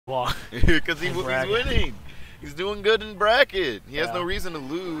long. Because he's winning. He's doing good in bracket. He has no reason to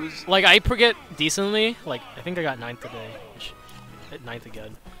lose. Like, I forget decently. Like, I think I got 9th today. Which, 9th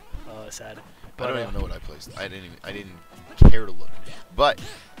again. Sad. But, I don't even know what I placed. I didn't care to look. But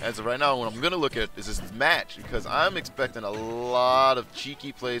as of right now, what I'm gonna look at is this match because I'm expecting a lot of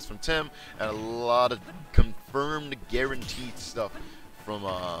cheeky plays from Tim and a lot of confirmed, guaranteed stuff from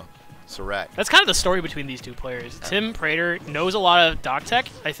srAk. That's kind of the story between these two players. Tim Prater knows a lot of doc tech.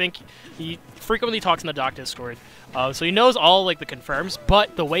 I think he frequently talks in the doc Discord, so he knows all like the confirms.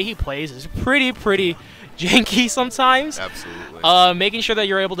 But the way he plays is pretty janky sometimes. Absolutely. Making sure that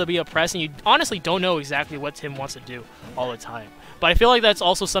you're able to be oppressed, and you honestly don't know exactly what Tim wants to do all the time. But I feel like that's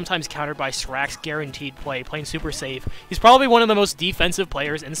also sometimes countered by srAk's guaranteed play, playing super safe. He's probably one of the most defensive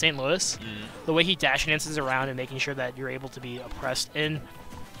players in St. Louis. The way he dash dances around and making sure that you're able to be oppressed in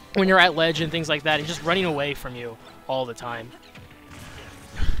when you're at ledge and things like that, and just running away from you all the time.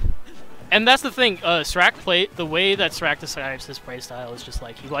 And that's the thing, srAk play, the way that srAk describes his play style is just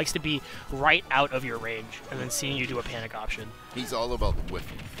like, he likes to be right out of your range and then seeing you do a panic option. He's all about the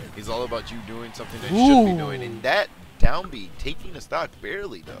whiffing. He's all about you doing something that you should be doing. And that down B, taking the stock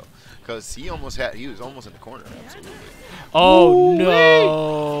barely though, because he was almost in the corner, absolutely. Oh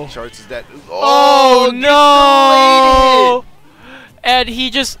no. Charts is that. Oh no. And he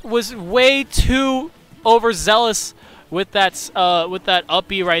just was way too overzealous with that up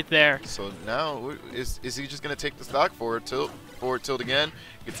B right there. So now is he just gonna take the stock forward tilt again?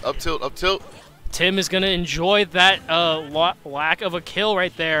 Gets up tilt. Tim is gonna enjoy that lack of a kill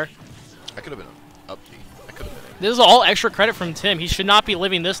right there. I could have been up B. I could have been. This is all extra credit from Tim. He should not be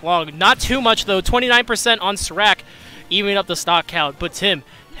living this long. Not too much though. 29% on srAk, evening up the stock count. But Tim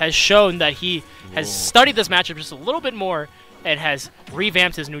has shown that he has studied this matchup just a little bit more and has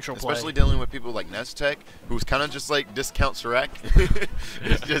revamped his neutral play. Especially dealing with people like Nestek, who's kind of just like discount srAk.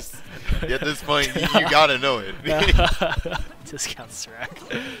 It's just, at this point, you gotta know it. Discount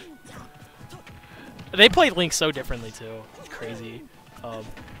srAk. They played Link so differently too. It's crazy.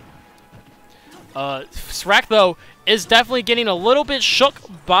 srAk, though, is definitely getting a little bit shook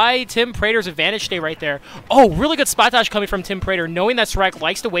by Tim Prater's advantage state right there. Oh, really good spot dodge coming from Tim Prater, knowing that srAk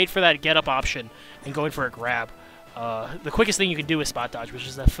likes to wait for that get-up option and going for a grab. The quickest thing you can do is spot dodge, which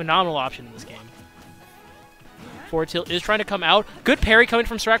is a phenomenal option in this game. Forward tilt is trying to come out. Good parry coming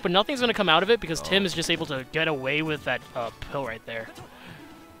from srAk, but nothing's going to come out of it because Tim is just able to get away with that pill right there.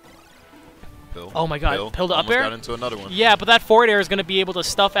 Oh my god, pill to up air? Got into another one. Yeah, but that forward air is going to be able to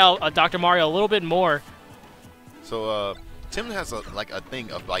stuff out Dr. Mario a little bit more. So Tim has a thing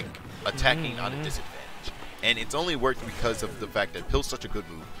of like attacking on a disadvantage. And it's only worked because of the fact that pill's such a good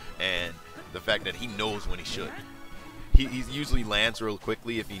move and the fact that he knows when he should. He usually lands real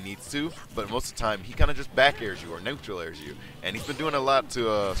quickly if he needs to, but most of the time he kind of just back airs you or neutral airs you. And he's been doing a lot to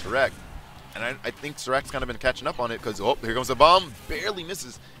srAk. And I think srAk's kind of been catching up on it because, oh, here comes the bomb. Barely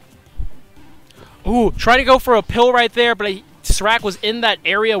misses. Ooh, trying to go for a pill right there, but srAk was in that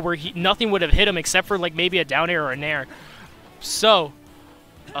area where nothing would have hit him except for like maybe a down air or a nair. So,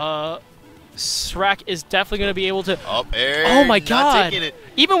 srAk is definitely going to be able to... Up air. Oh my god. Taking it.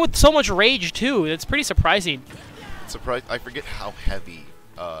 Even with so much rage too. It's pretty surprising. I forget how heavy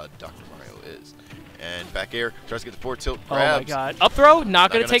Dr. Mario is. And back air, tries to get the forward tilt, grabs. Oh my god. Up throw,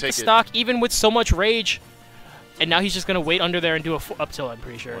 not going to take the stock, even with so much rage. And now he's just going to wait under there and do a up tilt, I'm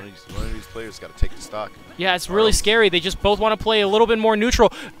pretty sure. One of these players got to take the stock. Yeah, it's really scary. They just both want to play a little bit more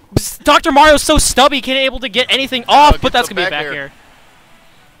neutral. Dr. Mario's so stubby, can't able to get anything off, but that's going to be a back air.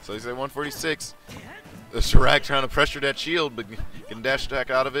 So he's at 146. The srAk trying to pressure that shield, but getting dash attack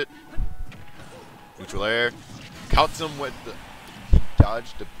out of it. Neutral air. Counts him with the... He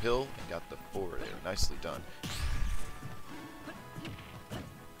dodged the pill and got the forward air. Nicely done.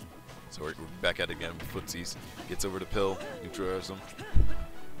 So we're back at it again with footsies. Gets over the pill. Neutral airs him.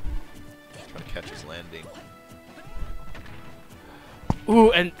 Trying to catch his landing.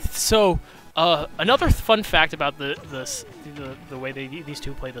 Ooh, and so... another fun fact about the way these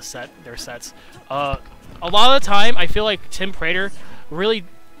two play their sets. A lot of the time, I feel like Tim Prater really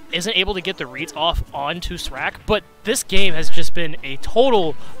isn't able to get the reads off onto srAk, but this game has just been a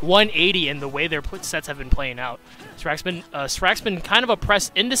total 180 in the way their sets have been playing out. srAk's been kind of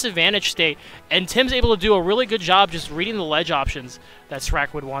oppressed in disadvantage state, and Tim's able to do a really good job just reading the ledge options that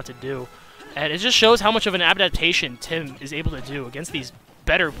srAk would want to do. And it just shows how much of an adaptation Tim is able to do against these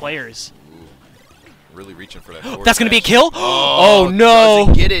better players. Really reaching for that. That's going to be a kill? Oh no.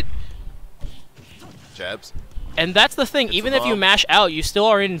 Doesn't get it. Jabs. And that's the thing. Even if you mash out, you still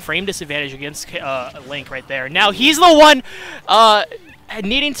are in frame disadvantage against Link right there. Now he's the one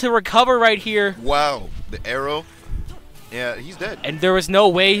needing to recover right here. Wow. The arrow Yeah, he's dead. And there was no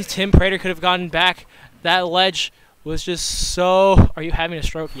way Tim Prater could have gotten back. That ledge was just so... Are you having a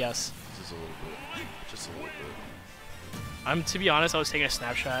stroke? Yes. Just a little bit. Just a little bit. To be honest, I was taking a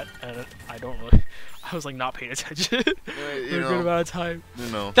snapshot, and I don't really... I was, like, not paying attention for a good amount of time.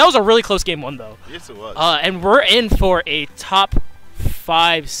 That was a really close game 1, though. Yes, it was. And we're in for a top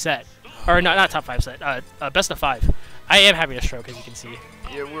 5 set. Or not top 5 set. Best of 5. I am having a stroke, as you can see.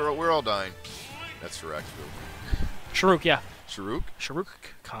 Yeah, we're all dying. That's srAk's build. srAk, yeah. srAk? srAk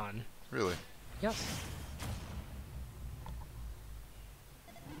Khan. Really? Yes.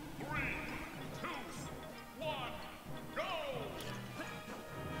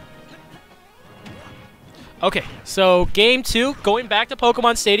 Okay, so game 2, going back to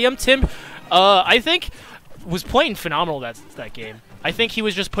Pokemon Stadium. Tim, I think, was playing phenomenal that game. I think he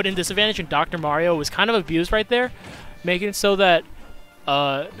was just put in disadvantage, and Dr. Mario was kind of abused right there, making it so that...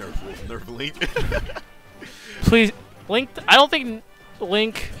 Nerf Link. Please, Link... I don't think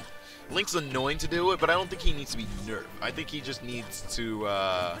Link... Link's annoying to deal with, but I don't think he needs to be nerfed. I think he just needs to,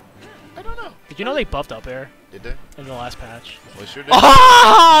 I don't know. Did you know they buffed up air? Did they? In the last patch. Well, sure did.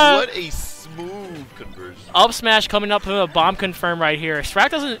 What a smooth conversion. Up smash coming up with a bomb confirm right here.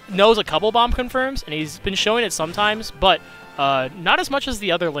 srAk knows a couple bomb confirms, and he's been showing it sometimes, but not as much as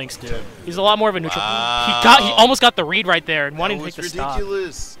the other Links do. He's a lot more of a neutral. Wow. He almost got the read right there and wanting to take the stop.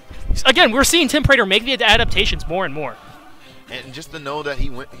 Ridiculous. Again, we're seeing Tim Prater make the adaptations more and more. And just to know that he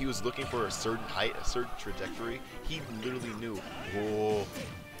was looking for a certain height, a certain trajectory, he literally knew. Whoa.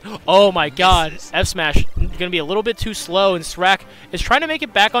 Oh my god. F smash going to be a little bit too slow, and srAk is trying to make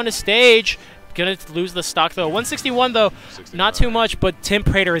it back on the stage. Going to lose the stock though. 161 though, 69. Not too much, but Tim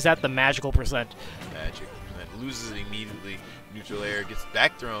Prater is at the magical percent. Magic. And loses it immediately. Neutral air, gets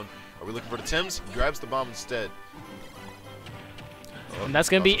back thrown. Are we looking for the Tims? He grabs the bomb instead. Oh, and that's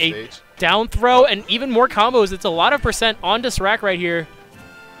going to be a down throw and even more combos. It's a lot of percent onto srAk right here.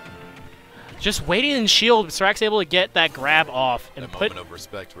 Just waiting in shield, srAk's able to get that grab off and that put... moment of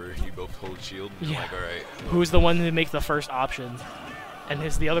respect where you both hold shield and yeah. like, all right. Who's the one who makes the first option? And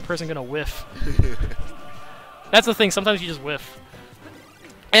is the other person going to whiff? That's the thing. Sometimes you just whiff.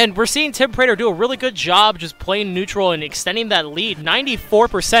 And we're seeing Tim Prater do a really good job just playing neutral and extending that lead.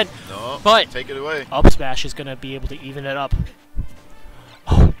 94%. No, but take it away. Up smash is going to be able to even it up.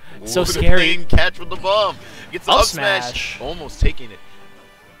 Oh, so scary. Catch with the bomb. Gets the up smash. Almost taking it.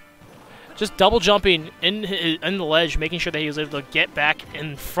 Just double jumping in the ledge, making sure that he was able to get back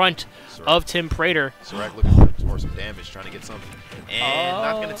in front of Tim Prater. srAk looking for some damage, trying to get something. And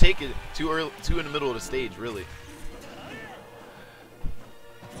not going to take it too early, too in the middle of the stage, really.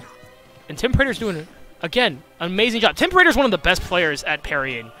 And Tim Prater's doing, again, an amazing job. Tim Prater's one of the best players at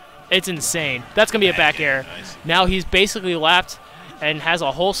parrying. It's insane. That's going to be a back air. Nice. Now he's basically lapped and has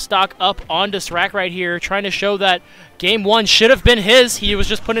a whole stock up onto srAk right here, trying to show that game 1 should have been his. He was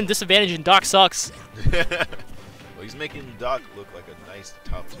just put in disadvantage, and Doc sucks. Well, he's making Doc look like a nice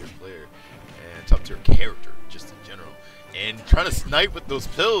top-tier player and top-tier character, just in general. And trying to snipe with those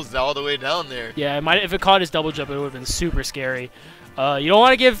pills all the way down there. Yeah, if it caught his double jump, it would have been super scary. You don't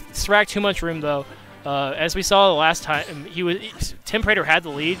want to give srAk too much room, though. As we saw the last time, Tim Prater had the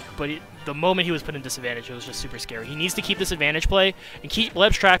lead, but the moment he was put in disadvantage, it was just super scary. He needs to keep this advantage play and keep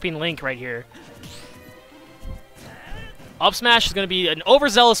ledge trapping Link right here. Up smash is going to be an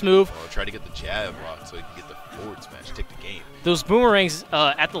overzealous move. Oh, try to get the jab locked so he can get the forward smash, take the game. Those boomerangs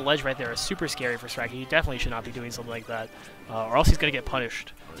at the ledge right there are super scary for srAk. He definitely should not be doing something like that, or else he's going to get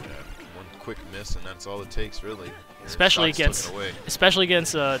punished. Oh, yeah. One quick miss, and that's all it takes, really. Especially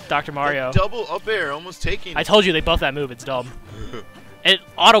against Dr. Mario. That double up air, almost taking. I told you they buffed that move. It's dumb. It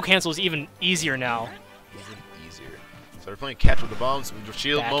auto cancels even easier now. Even easier. So they're playing catch with the bombs,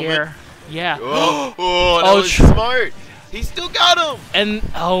 shield back moment. Air. Yeah. Oh, that was smart. He still got him. And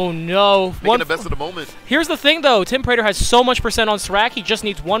oh no, making the best of the moment. Here's the thing, though. Tim Prater has so much percent on srAk. He just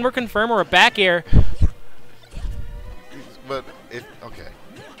needs one more confirm or a back air. But okay,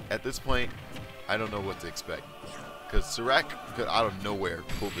 at this point, I don't know what to expect. Because srAk could out of nowhere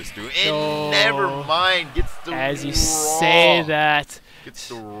pull this through. And never mind, gets the As you raw, say that. Gets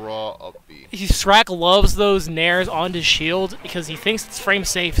the raw up B. srAk loves those nairs onto shield because he thinks it's frame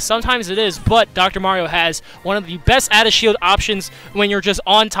safe. Sometimes it is, but Dr. Mario has one of the best out of shield options when you're just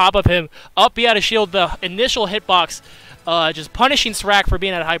on top of him. Up B out of shield, the initial hitbox, just punishing srAk for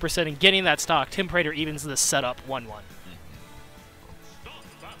being at a high percent and getting that stock. Tim Prater evens the setup 1-1.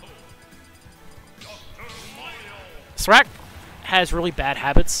 srAk has really bad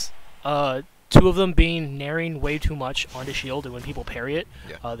habits. two of them being naring way too much onto shield, and when people parry it,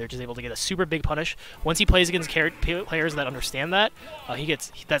 Yeah. they're just able to get a super big punish. Once he plays against players that understand that,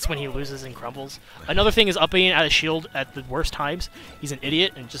 that's when he loses and crumbles. Another thing is upping out of shield at the worst times. He's an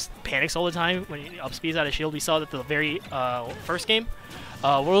idiot and just panics all the time when he up speeds out of shield. We saw that the very first game.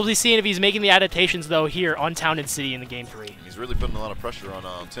 We'll be seeing if he's making the adaptations, though, here on Town and City in the Game 3. He's really putting a lot of pressure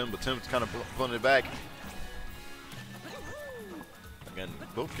on Tim, but Tim's kind of pulling it back. Again,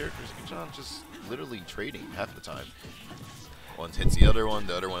 both characters, John, just literally trading half the time. One hits the other one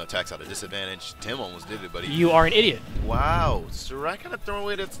attacks out of disadvantage. Tim almost did it, but he... You are an idiot. Wow, srAk kind of throwing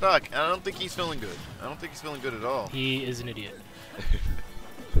away that stock. I don't think he's feeling good. I don't think he's feeling good at all. He is an idiot.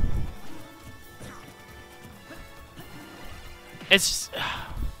 It's just,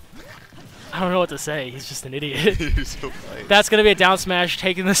 I don't know what to say. He's just an idiot. He's so funny. That's gonna be a down smash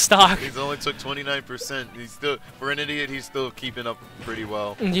taking the stock. He's only took 29%. He's still, for an idiot, he's still keeping up pretty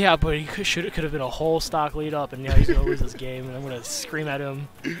well. Yeah, but he could have been a whole stock lead up, and now he's gonna lose this game, and I'm gonna scream at him.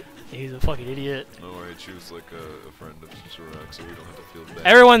 He's a fucking idiot. Don't worry, choose like a friend of srAk, so we don't have to feel bad.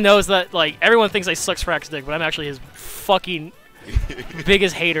 Everyone knows that. Like everyone thinks I suck srAk's dick, but I'm actually his fucking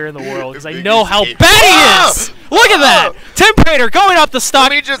biggest hater in the world because I know how bad he is. Look at that, Tim Prater going up the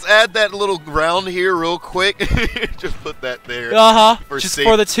stock. Let me just add that little round here real quick. Just put that there. Just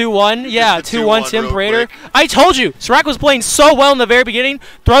for the 2-1. Yeah, 2-1 Tim Prater. I told you, srAk was playing so well in the very beginning.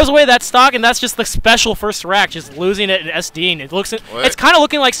 Throws away that stock, and that's just the special for srAk, just losing it and SDing. It's kind of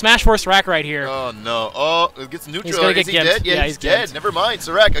looking like Smash for srAk right here. Oh no! Oh, it gets neutral. He's gonna get Is he dead? Yeah, he's dead. gimped. Never mind.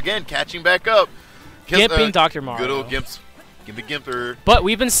 srAk again catching back up. Gimping Dr. Mario. Good old Gimps. Gimpy Gimper. But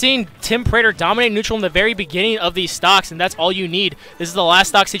we've been seeing Tim Prater dominate neutral in the very beginning of these stocks, and that's all you need. This is the last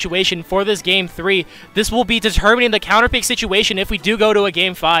stock situation for this Game 3. This will be determining the counterpick situation if we do go to a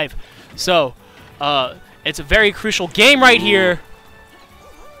Game 5. So, it's a very crucial game right here.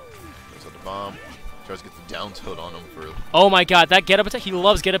 Goes up the bomb. Tries to get the down tilt on him for... Oh my god, that get-up attack, he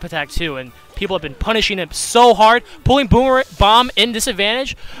loves get-up attack too, and people have been punishing him so hard. Pulling Boomer Bomb in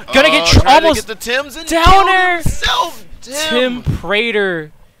disadvantage. Gonna get almost to get the Tims and downer! Himself. Tim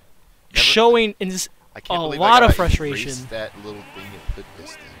Prater showing a lot of frustration. That little thing and put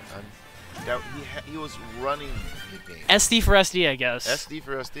this thing. He was running the game. SD for SD, I guess. SD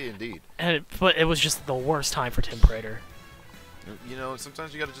for SD, indeed. But it was just the worst time for Tim Prater. You know,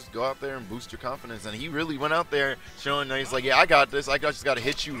 sometimes you got to just go out there and boost your confidence. And he really went out there showing that he's like, yeah, I got this. I just got to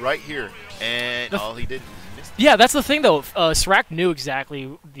hit you right here. And all he did was miss. Yeah, that's the thing, though. srAk knew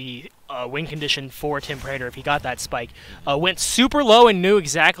exactly the win condition for Tim Prater if he got that spike. Went super low and knew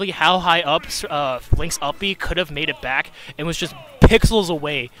exactly how high up Link's up B could have made it back and was just pixels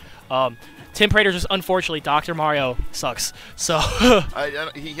away. Tim Prater just, unfortunately, Dr. Mario sucks. So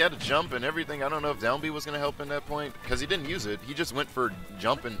he had a jump and everything. I don't know if down B was going to help in that point because he didn't use it. He just went for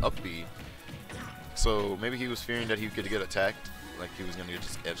jump and up B. So maybe he was fearing that he could get attacked. Like he was going to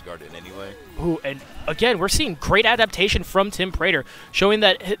just edge guard it anyway. Ooh, and again, we're seeing great adaptation from Tim Prater, showing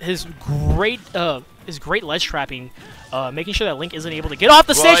that his great ledge trapping, making sure that Link isn't able to get off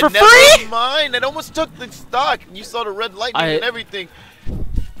the stage for free. Never mind, it almost took the stock. You saw the red lightning and everything.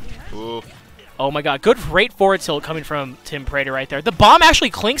 Ooh. Oh my god, good rate forward tilt coming from Tim Prater right there. The bomb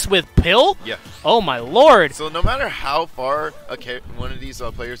actually clinks with Pill? Yeah. Oh my lord. So no matter how far one of these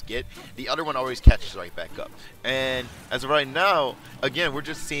players get, the other one always catches right back up. And as of right now, again, we're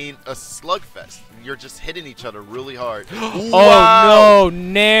just seeing a slugfest. You're just hitting each other really hard. Oh no,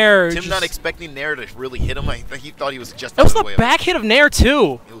 Nair. Tim not expecting Nair to really hit him. He thought he was just that was the back hit of Nair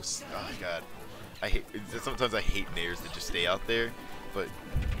too. It was, oh god. Sometimes I hate Nairs that just stay out there, but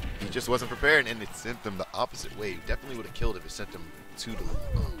he just wasn't prepared, and it sent them the opposite way. Definitely would have killed if it sent them to the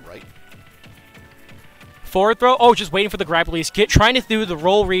right. Forward throw. Oh, just waiting for the grab release. Trying to do the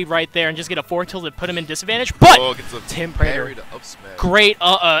roll read right there and just get a forward tilt to put him in disadvantage. But Tim Prater, great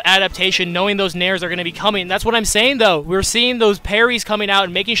adaptation, knowing those nairs are going to be coming. That's what I'm saying, though. We're seeing those parries coming out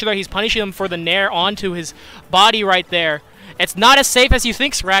and making sure that he's punishing them for the nair onto his body right there. It's not as safe as you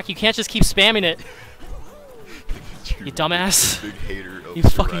think, srAk. You can't just keep spamming it. You dumbass. Big hater of you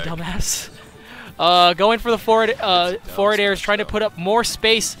fucking dumbass. Going for the forward air is trying to put up more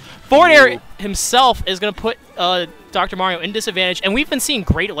space. Forward air himself is going to put Dr. Mario in disadvantage, and we've been seeing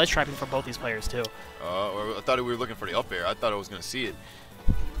great ledge trapping from both these players too. I thought we were looking for the up air. I thought I was going to see it.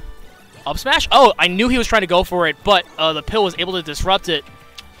 Up smash? Oh, I knew he was trying to go for it, but the Pill was able to disrupt it.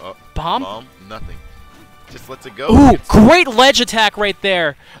 Bomb? Bomb? Nothing. Just lets it go. Ooh, great ledge attack right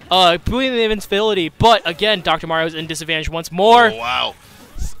there. Boosting the invincibility, but again, Dr. Mario's in disadvantage once more. Oh, wow.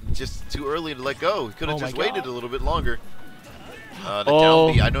 Just too early to let go. He could have just waited a little bit longer. The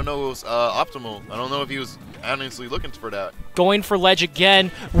down B, I don't know if it was optimal. I don't know if he was honestly looking for that. Going for ledge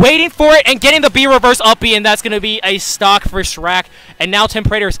again, waiting for it, and getting the B reverse up B, and that's going to be a stock for srAk. And now Tim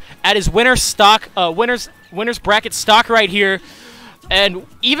Prater's at his winner's bracket stock right here. And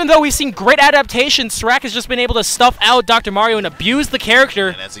even though we've seen great adaptation, srAk has just been able to stuff out Dr. Mario and abuse the character.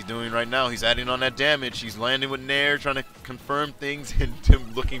 And as he's doing right now, he's adding on that damage. He's landing with Nair, trying to confirm things, and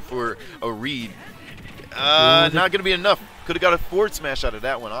Tim looking for a read. Not going to be enough. Could have got a forward smash out of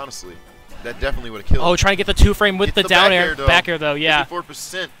that one, honestly. That definitely would have killed him. Oh, trying to get the 2-frame with the down air. Back air, though, yeah.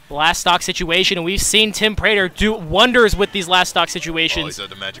 54%. Last stock situation, and we've seen Tim Prater do wonders with these last stock situations. Oh, he's at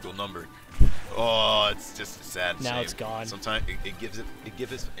the magical number. Oh, it's just sad. Now it's gone. Sometimes it gives it,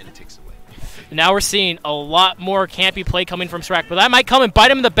 and it takes away. Now we're seeing a lot more campy play coming from srAk, but that might come and bite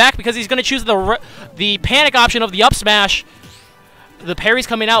him in the back because he's going to choose the panic option of the up smash. The parry's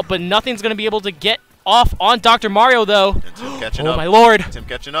coming out, but nothing's going to be able to get off on Dr. Mario, though. And Tim catching up. Oh, my lord. Tim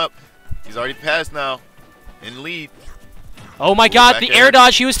catching up. He's already passed now. In lead. Oh, my god, the air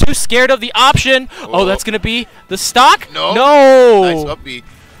dodge. He was too scared of the option. Oh, that's going to be the stock? No. No. Nice up B.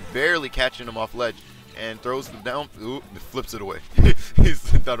 Barely catching him off ledge. And throws him down. Ooh, flips it away. I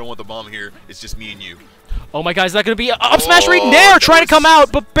don't want the bomb here. It's just me and you. Oh, my god, is that going to be an up smash read? Nair trying to come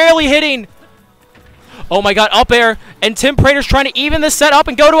out, but barely hitting. Oh my god, up air, and Tim Prater's trying to even this set up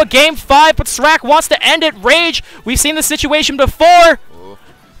and go to a game 5, but srAk wants to end it. Rage, we've seen this situation before. Oh,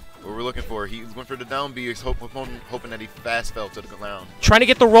 what we're looking for, he's going for the down B, he's hoping that he fast fell to the ground. Trying to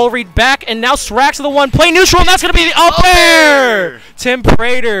get the roll read back, and now srAk's the one play neutral, and that's going to be the up air! Tim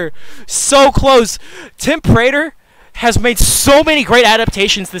Prater, so close. Tim Prater has made so many great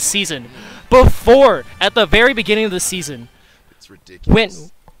adaptations this season. Before, at the very beginning of the season, it's ridiculous.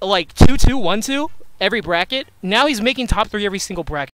 Went like 2-2, 1-2. Every bracket. Now he's making top 3 every single bracket.